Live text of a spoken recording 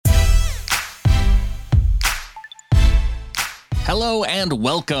Hello and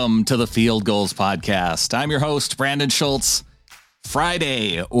welcome to the Field Gulls Podcast. I'm your host, Brandon Schultz.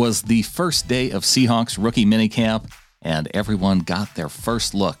 Friday was the first day of Seahawks rookie minicamp, and everyone got their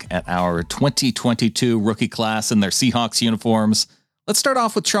first look at our 2022 rookie class in their Seahawks uniforms. Let's start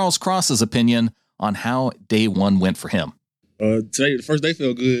off with Charles Cross's opinion on how day one went for him. Today, the first day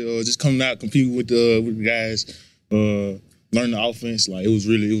felt good. Just coming out, competing with the guys, learning the offense. Like it was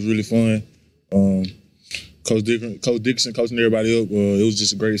really fun. Coach Dickerson coaching everybody up. It was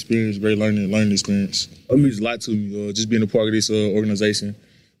just a great experience, great learning experience. It means a lot to me. Just being a part of this organization.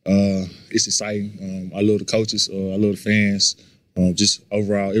 It's exciting. I love the coaches. I love the fans. Just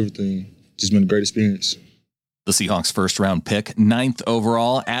overall, everything. Just been a great experience. The Seahawks' first-round pick, 9th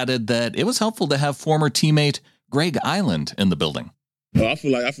overall, added that it was helpful to have former teammate Greg Island in the building. I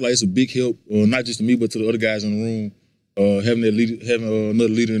feel like it's a big help, not just to me, but to the other guys in the room. Having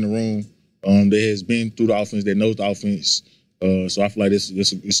another leader in the room that has been through the offense, that knows the offense. So I feel like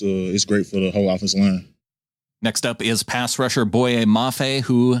it's great for the whole offensive line. Next up is pass rusher Boye Mafe,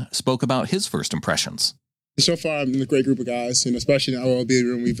 who spoke about his first impressions. So far, I'm in a great group of guys, and especially in the OLB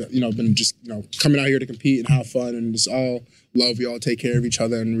room, we've been just coming out here to compete and have fun, and it's all love. We all take care of each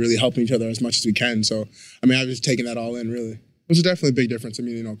other and really helping each other as much as we can. So, I've just taken that all in, really. It was definitely a big difference.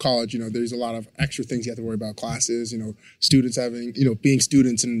 College, there's a lot of extra things you have to worry about. Classes, students having, being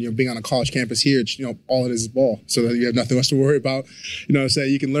students and, being on a college campus here, it's, all it is ball. So that you have nothing else to worry about. So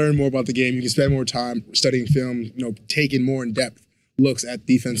you can learn more about the game. You can spend more time studying film, taking more in-depth looks at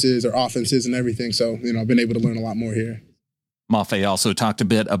defenses or offenses and everything. So, I've been able to learn a lot more here. Mafe also talked a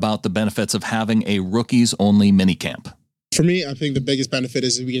bit about the benefits of having a rookies-only minicamp. For me, I think the biggest benefit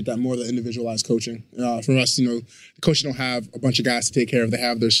is we get that more of the individualized coaching. For us, the coaches don't have a bunch of guys to take care of. They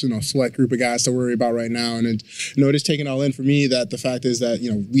have their, select group of guys to worry about right now. And, it is taking all in for me that the fact is that,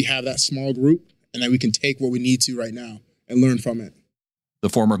 we have that small group and that we can take what we need to right now and learn from it. The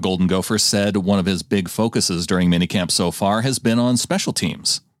former Golden Gopher said one of his big focuses during minicamp so far has been on special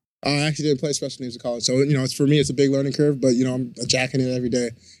teams. I actually didn't play special teams in college. So, it's for me, it's a big learning curve, but, I'm jacking it every day.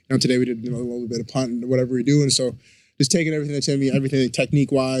 Today we did, a little bit of punt and whatever we do. And so just taking everything that's in me, everything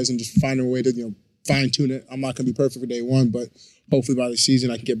technique-wise, and just finding a way to, fine-tune it. I'm not going to be perfect for day one, but hopefully by the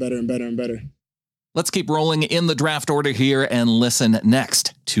season I can get better and better and better. Let's keep rolling in the draft order here and listen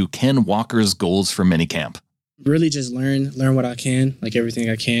next to Ken Walker's goals for minicamp. Really just learn what I can, like everything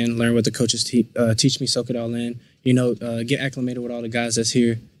I can, learn what the coaches teach me, soak it all in, get acclimated with all the guys that's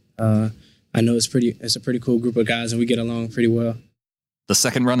here. I know it's a pretty cool group of guys and we get along pretty well. The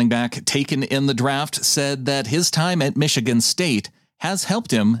second running back taken in the draft said that his time at Michigan State has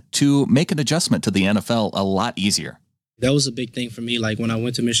helped him to make an adjustment to the NFL a lot easier. That was a big thing for me. Like when I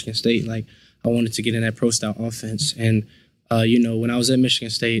went to Michigan State, like I wanted to get in that pro-style offense. And, when I was at Michigan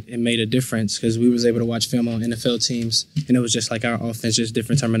State, it made a difference because we was able to watch film on NFL teams. And it was just like our offense, just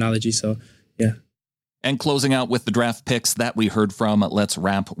different terminology. So, yeah. And closing out with the draft picks that we heard from, let's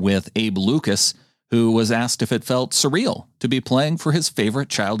wrap with Abe Lucas, who was asked if it felt surreal to be playing for his favorite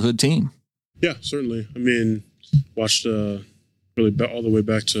childhood team. Yeah, certainly. Watched really all the way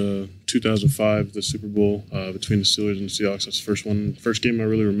back to 2005, the Super Bowl between the Steelers and the Seahawks. That's the first game I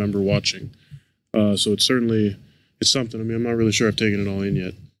really remember watching. So it's something. I'm not really sure I've taken it all in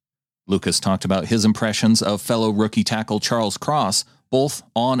yet. Lucas talked about his impressions of fellow rookie tackle Charles Cross, both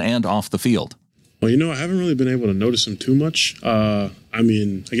on and off the field. Well, I haven't really been able to notice him too much. I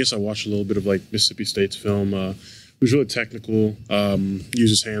guess I watched a little bit of Mississippi State's film. He was really technical,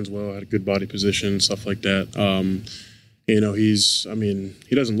 used his hands well, had a good body position, stuff like that.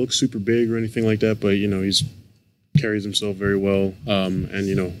 He doesn't look super big or anything like that, but, he's carries himself very well.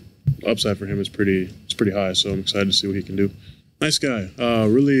 Upside for him is pretty high, so I'm excited to see what he can do. Nice guy,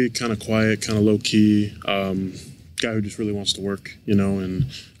 really kind of quiet, kind of low key. Guy who just really wants to work, and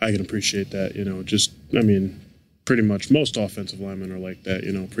I can appreciate that, pretty much most offensive linemen are like that,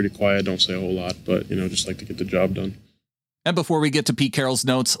 pretty quiet, don't say a whole lot, but, just like to get the job done. And before we get to Pete Carroll's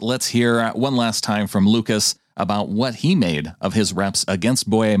notes, let's hear one last time from Lucas about what he made of his reps against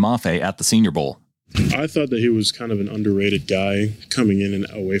Boye Mafe at the Senior Bowl. I thought that he was kind of an underrated guy coming in and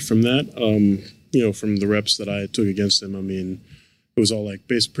away from that. From the reps that I took against him, it was all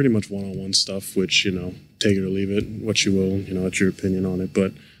pretty much one-on-one stuff, which, take it or leave it, what you will, it's your opinion on it.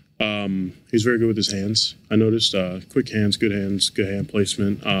 But he's very good with his hands. I noticed quick hands, good hand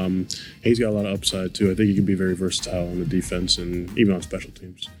placement. He's got a lot of upside too. I think he can be very versatile on the defense and even on special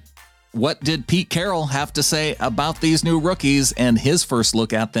teams. What did Pete Carroll have to say about these new rookies and his first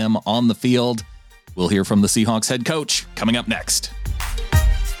look at them on the field? We'll hear from the Seahawks head coach coming up next.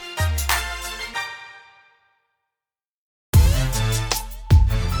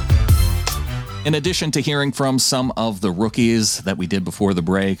 In addition to hearing from some of the rookies that we did before the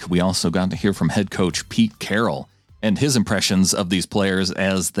break, we also got to hear from head coach Pete Carroll and his impressions of these players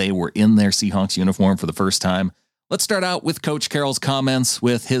as they were in their Seahawks uniform for the first time. Let's start out with Coach Carroll's comments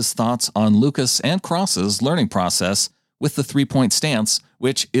with his thoughts on Lucas and Cross's learning process with the three-point stance,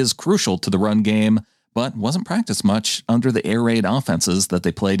 which is crucial to the run game, but wasn't practiced much under the air raid offenses that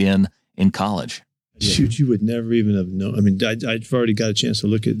they played in college. Shoot, you would never even have known. I mean, I've already got a chance to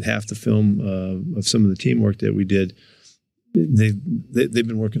look at half the film of some of the teamwork that we did. They've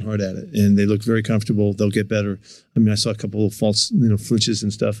been working hard at it, and they look very comfortable. They'll get better. I mean, I saw a couple of false, flinches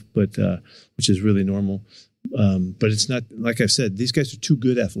and stuff, but which is really normal. But it's not, like I've said, these guys are too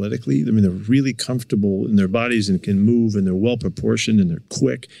good athletically. I mean, they're really comfortable in their bodies and can move, and they're well proportioned, and they're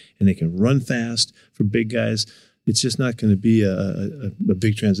quick, and they can run fast for big guys. It's just not going to be a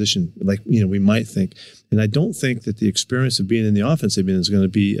big transition like we might think. And I don't think that the experience of being in the offense they've been in is going to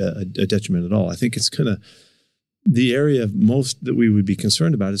be a detriment at all. I think it's going to, the area most that we would be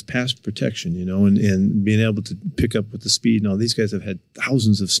concerned about is pass protection, and being able to pick up with the speed. Now, these guys have had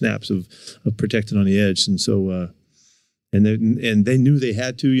thousands of snaps of protecting on the edge. And so, and they knew they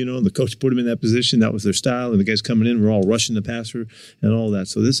had to, and the coach put them in that position. That was their style. And the guys coming in were all rushing the passer and all that.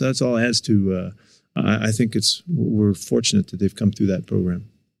 So that's all adds to, I think we're fortunate that they've come through that program.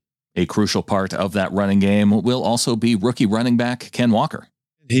 A crucial part of that running game will also be rookie running back Ken Walker.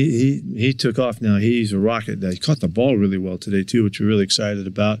 He took off now. He's a rocket. He caught the ball really well today too, which we're really excited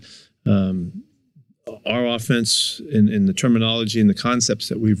about. Our offense and the terminology and the concepts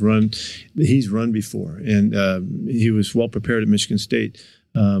that we've run, he's run before, and he was well prepared at Michigan State.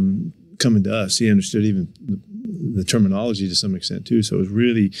 Coming to us, he understood even the terminology to some extent too. So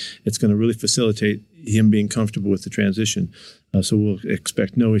it's going to really facilitate him being comfortable with the transition. So we'll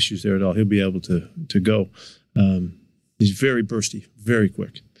expect no issues there at all. He'll be able to go. He's very bursty, very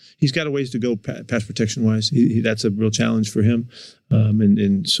quick. He's got a ways to go pass protection wise. That's a real challenge for him.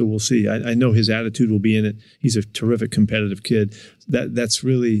 And so we'll see. I know his attitude will be in it. He's a terrific competitive kid. That's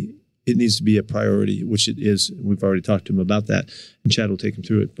really, it needs to be a priority, which it is. We've already talked to him about that, and Chad will take him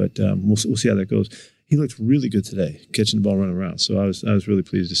through it. But we'll see how that goes. He looked really good today, catching the ball, running around. So I was really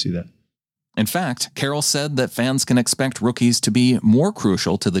pleased to see that. In fact, Carroll said that fans can expect rookies to be more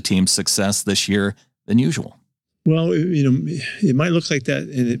crucial to the team's success this year than usual. Well, it might look like that,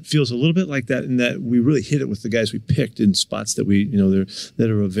 and it feels a little bit like that in that we really hit it with the guys we picked in spots that that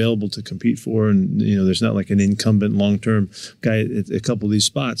are available to compete for, and there's not like an incumbent long-term guy at a couple of these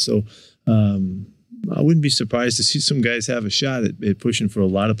spots. So I wouldn't be surprised to see some guys have a shot at pushing for a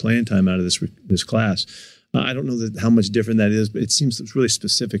lot of playing time out of this class. I don't know how much different that is, but it seems really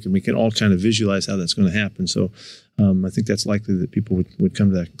specific, and we can all kind of visualize how that's going to happen. So I think that's likely that people would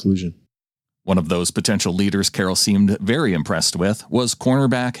come to that conclusion. One of those potential leaders Carroll seemed very impressed with was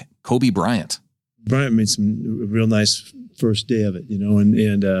cornerback Kobe Bryant. Bryant made some real nice first day of it,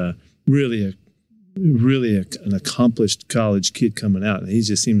 and really an accomplished college kid coming out. And he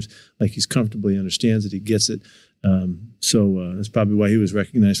just seems like he's comfortable. He understands it. He gets it. So that's probably why he was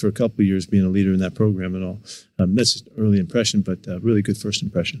recognized for a couple of years being a leader in that program and all. That's just early impression, but really good first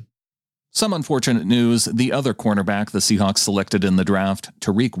impression. Some unfortunate news. The other cornerback the Seahawks selected in the draft,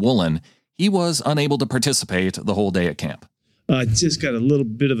 Tariq Woolen, he was unable to participate the whole day at camp. Just got a little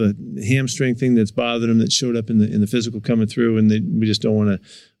bit of a hamstring thing that's bothered him that showed up in the physical coming through, and we just don't want to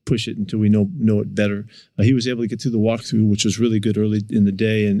push it until we know it better. He was able to get through the walkthrough, which was really good early in the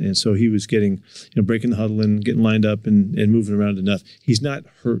day, and so he was getting, breaking the huddle and getting lined up and moving around enough. He's not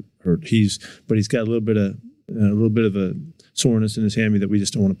hurt. But he's got a little bit of a soreness in his hammy that we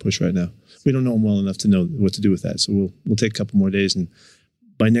just don't want to push right now. We don't know him well enough to know what to do with that, so we'll take a couple more days, and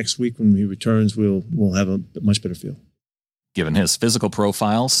by next week when he returns, we'll have a much better feel. Given his physical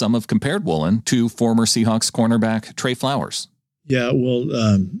profile, some have compared Woolen to former Seahawks cornerback Trey Flowers. Yeah, well,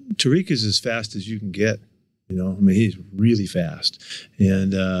 Tariq is as fast as you can get. He's really fast,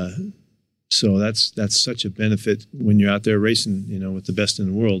 and so that's such a benefit when you're out there racing, with the best in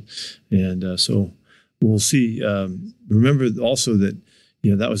the world. And so we'll see. Remember also that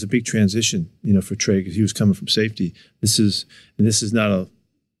that was a big transition, for Trey, because he was coming from safety. This is not a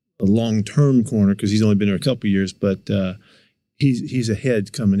long-term corner because he's only been there a couple of years, but he's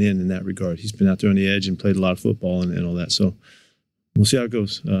ahead coming in that regard. He's been out there on the edge and played a lot of football and all that. So we'll see how it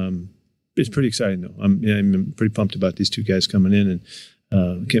goes. It's pretty exciting, though. I'm pretty pumped about these two guys coming in,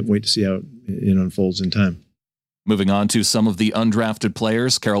 and can't wait to see how it unfolds in time. Moving on to some of the undrafted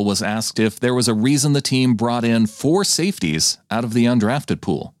players, Carroll was asked if there was a reason the team brought in 4 safeties out of the undrafted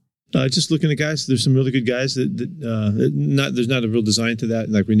pool. Just looking at guys, there's some really good guys there's not a real design to that.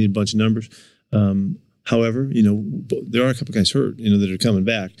 Like we need a bunch of numbers. However, there are a couple guys hurt, that are coming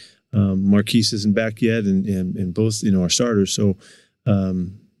back. Marquise isn't back yet, and both, our starters. So,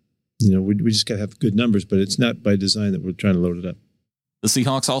 we just got to have good numbers, but it's not by design that we're trying to load it up. The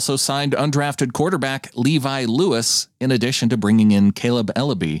Seahawks also signed undrafted quarterback Levi Lewis, in addition to bringing in Caleb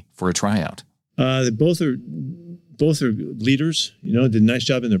Ellaby for a tryout. They both are leaders. Did a nice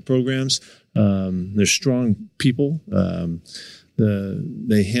job in their programs. They're strong people.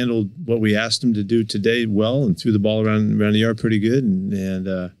 They handled what we asked them to do today well and threw the ball around the yard pretty good.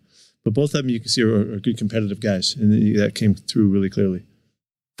 But both of them, you can see, are good competitive guys, and that came through really clearly.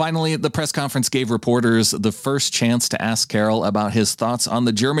 Finally, the press conference gave reporters the first chance to ask Carroll about his thoughts on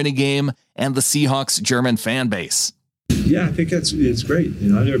the Germany game and the Seahawks German fan base. Yeah, I think it's great.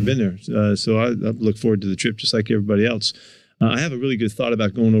 I've never been there, so I look forward to the trip just like everybody else. I have a really good thought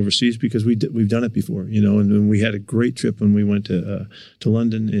about going overseas because we've done it before, and we had a great trip when we went to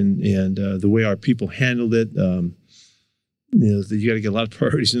London, and the way our people handled it. You got to get a lot of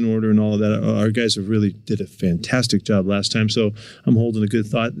priorities in order and all of that. Our guys have really did a fantastic job last time, so I'm holding a good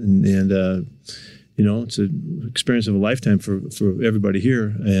thought, and it's an experience of a lifetime for everybody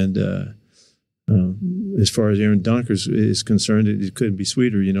here. And as far as Aaron Donkers is concerned, it couldn't be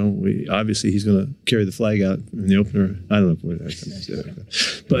sweeter. Obviously he's going to carry the flag out in the opener. I don't know what I can say,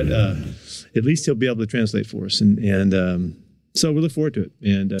 but at least he'll be able to translate for us, and so we look forward to it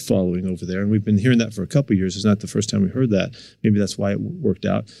and following over there. And we've been hearing that for a couple of years. It's not the first time we heard that. Maybe that's why it worked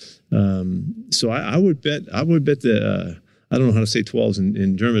out. So I would bet that I don't know how to say 12s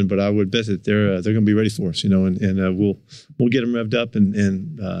in German, but I would bet that they're going to be ready for us. And we'll get them revved up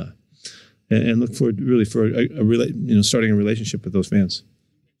and look forward really for starting a relationship with those fans.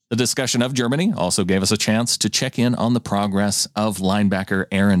 The discussion of Germany also gave us a chance to check in on the progress of linebacker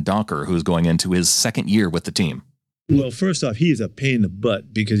Aaron Donker, who's going into his second year with the team. Well, first off, he is a pain in the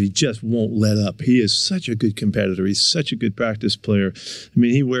butt because he just won't let up. He is such a good competitor. He's such a good practice player. I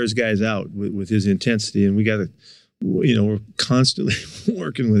mean, he wears guys out with his intensity, and we got to, we're constantly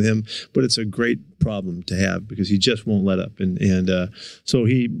working with him. But it's a great problem to have because he just won't let up. And so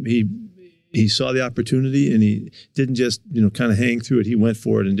he saw the opportunity, and he didn't just kind of hang through it. He went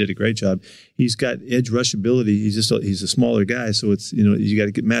for it and did a great job. He's got edge rush ability. He's a smaller guy, so it's you got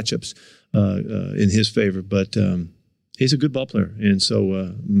to get matchups in his favor. But he's a good ball player, and so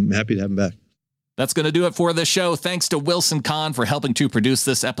I'm happy to have him back. That's going to do it for this show. Thanks to Wilson Kahn for helping to produce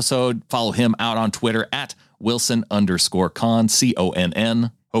this episode. Follow him out on Twitter at Wilson_Kahn,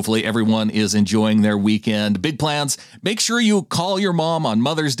 CONN. Hopefully everyone is enjoying their weekend. Big plans. Make sure you call your mom on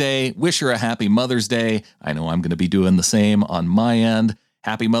Mother's Day. Wish her a happy Mother's Day. I know I'm going to be doing the same on my end.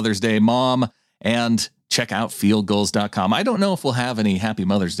 Happy Mother's Day, Mom. And check out fieldgoals.com. I don't know if we'll have any Happy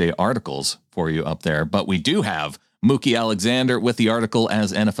Mother's Day articles for you up there, but we do have Mookie Alexander with the article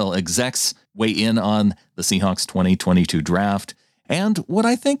as NFL execs weigh in on the Seahawks 2022 draft. And what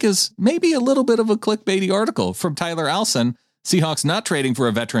I think is maybe a little bit of a clickbaity article from Tyler Alson. Seahawks not trading for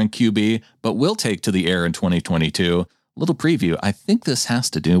a veteran QB, but will take to the air in 2022. Little preview. I think this has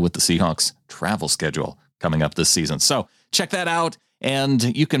to do with the Seahawks travel schedule coming up this season. So check that out,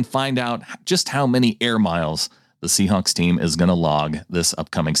 and you can find out just how many air miles the Seahawks team is going to log this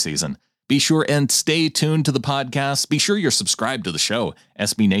upcoming season. Be sure and stay tuned to the podcast. Be sure you're subscribed to the show,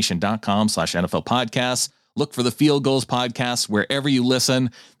 sbnation.com/NFL podcasts. Look for the Field Goals podcast wherever you listen.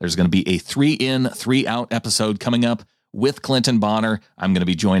 There's going to be a 3-in, 3-out episode coming up with Clinton Bonner. I'm going to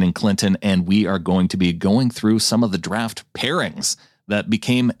be joining Clinton, and we are going to be going through some of the draft pairings that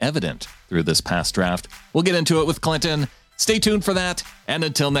became evident through this past draft. We'll get into it with Clinton. Stay tuned for that. And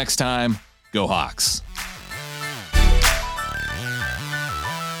until next time, go Hawks.